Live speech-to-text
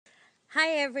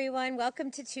Hi everyone,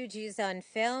 welcome to Two Jews on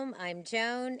Film. I'm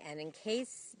Joan, and in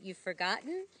case you've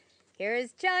forgotten, here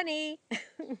is Johnny.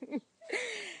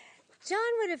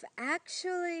 John would have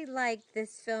actually liked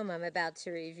this film I'm about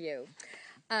to review.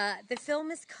 The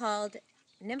film is called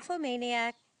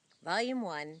Nymphomaniac, Volume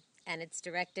 1, and it's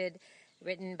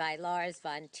written by Lars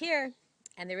von Trier,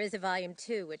 and there is a Volume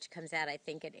 2, which comes out, I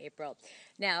think, in April.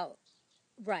 Now,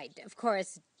 right, of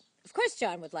course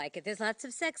John would like it. There's lots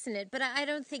of sex in it, but I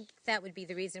don't think that would be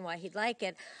the reason why he'd like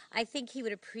it. I think he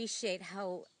would appreciate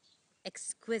how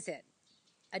exquisite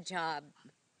a job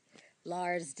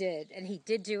Lars did, and he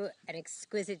did do an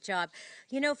exquisite job.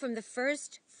 You know, from the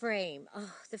first frame,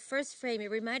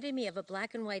 it reminded me of a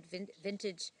black and white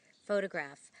vintage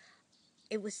photograph.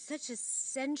 It was such a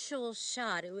sensual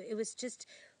shot. It was just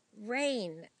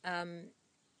rain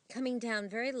coming down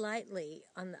very lightly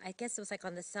on, I guess it was like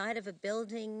on the side of a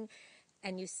building,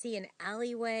 and you see an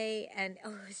alleyway, and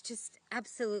oh, it was just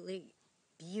absolutely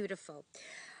beautiful.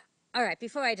 All right,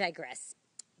 before I digress,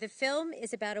 the film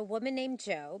is about a woman named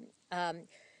Jo.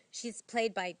 She's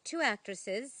played by two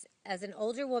actresses. As an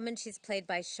older woman, she's played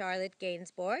by Charlotte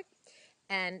Gainsbourg,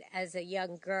 and as a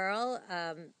younger girl,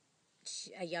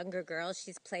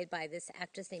 she's played by this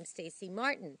actress named Stacey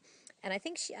Martin. And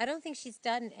I don't think she's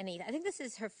done any. I think this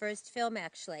is her first film,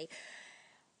 actually.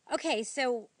 Okay,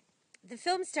 so the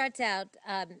film starts out.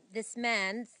 This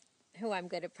man, who I'm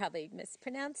going to probably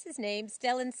mispronounce his name,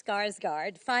 Stellan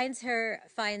Skarsgård,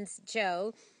 finds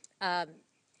Jo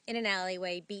in an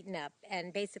alleyway, beaten up,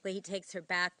 and basically he takes her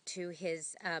back to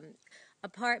his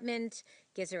apartment,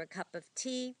 gives her a cup of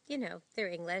tea. You know, they're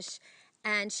English,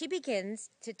 and she begins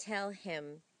to tell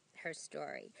him her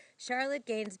story. Charlotte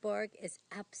Gainsbourg is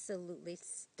absolutely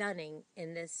stunning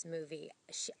in this movie.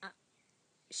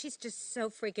 She's just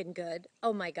so freaking good.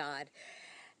 Oh my God.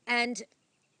 And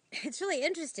it's really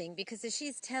interesting because as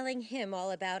she's telling him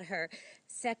all about her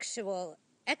sexual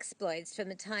exploits from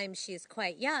the time she is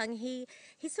quite young, he's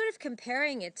sort of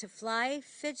comparing it to fly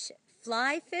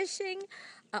fishing,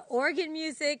 organ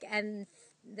music, and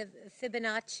the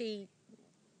Fibonacci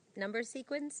number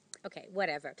sequence. Okay,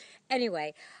 whatever.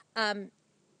 Anyway,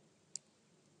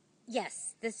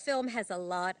 yes, this film has a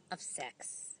lot of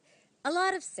sex. A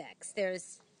lot of sex.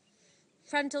 There's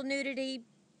frontal nudity.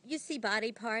 You see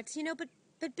body parts,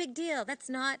 but big deal. That's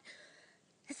not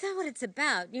what it's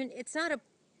about. It's not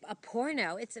a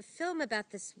porno. It's a film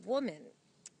about this woman,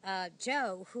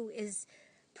 Jo, who is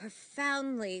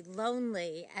profoundly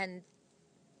lonely, and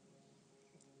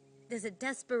there's a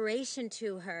desperation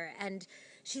to her, and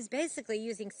she's basically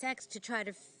using sex to try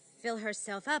to fill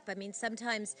herself up. I mean,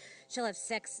 sometimes she'll have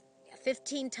sex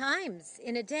 15 times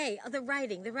in a day. Oh, the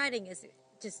writing is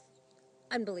just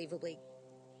unbelievably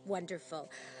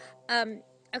wonderful.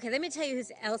 Okay, let me tell you who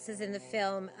else is in the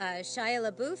film.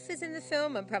 Shia LaBeouf is in the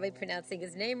film. I'm probably pronouncing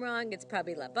his name wrong. It's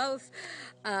probably LaBeouf.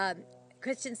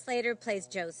 Christian Slater plays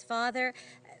Joe's father.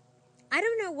 I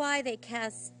don't know why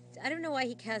I don't know why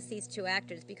he cast these two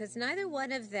actors, because neither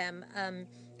one of them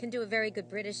can do a very good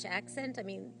British accent. I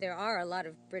mean, there are a lot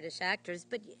of British actors,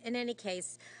 but in any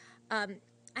case,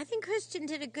 I think Christian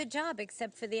did a good job,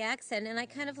 except for the accent, and I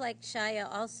kind of like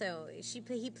Shia also.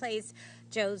 He plays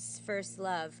Joe's first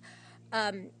love.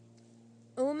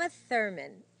 Uma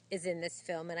Thurman is in this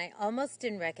film, and I almost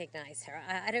didn't recognize her.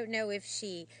 I don't know if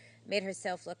she made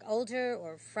herself look older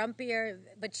or frumpier,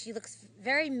 but she looks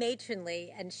very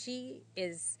matronly, and she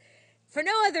is, for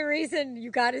no other reason,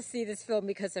 you got to see this film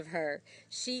because of her.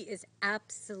 She is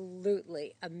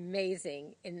absolutely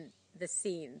amazing in the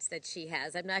scenes that she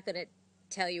has. I'm not going to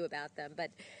tell you about them, but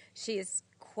she is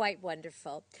quite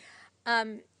wonderful.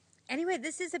 Anyway,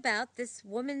 this is about this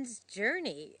woman's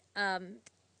journey.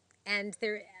 And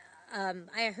there,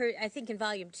 I think in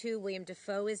Volume 2, William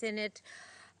Dafoe is in it.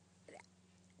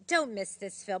 Don't miss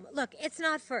this film. Look, it's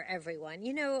not for everyone.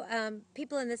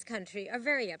 People in this country are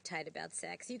very uptight about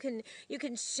sex. You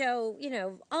can show,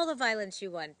 all the violence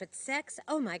you want, but sex,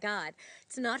 oh my God,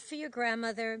 it's not for your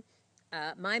grandmother.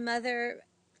 My mother,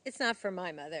 it's not for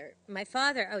my mother. My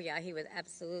father, oh yeah, he would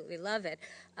absolutely love it.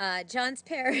 John's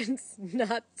parents,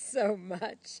 not so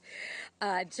much.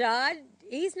 John,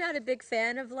 he's not a big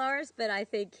fan of Lars, but I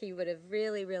think he would have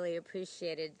really, really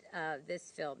appreciated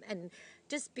this film. And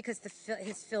just because the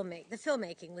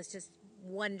filmmaking was just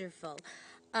wonderful.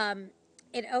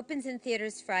 It opens in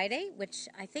theaters Friday, which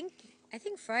I think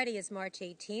Friday is March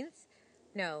 18th.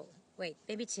 No, wait,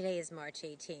 maybe today is March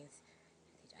 18th.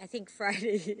 I think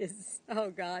Friday is, oh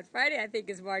God, Friday I think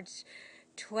is March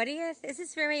 20th. Is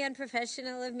this very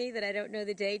unprofessional of me that I don't know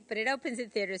the date? But it opens in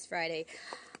theaters Friday.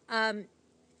 I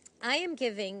am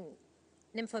giving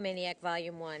Nymphomaniac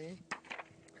Volume 1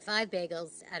 5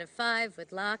 bagels out of 5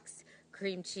 with lox,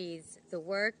 cream cheese, the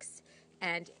works.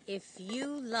 And if you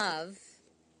love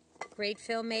great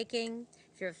filmmaking,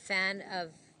 if you're a fan of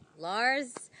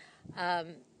Lars,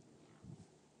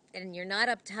 and you're not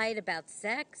uptight about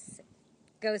sex,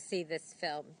 go see this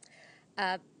film.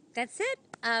 That's it.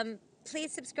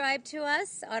 Please subscribe to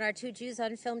us on our Two Jews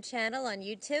on Film channel on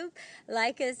YouTube.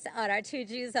 Like us on our Two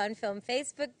Jews on Film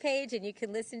Facebook page, and you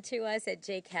can listen to us at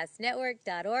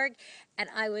jcastnetwork.org. And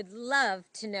I would love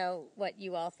to know what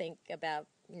you all think about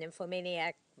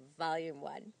Nymphomaniac Volume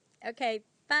 1. Okay,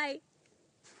 bye.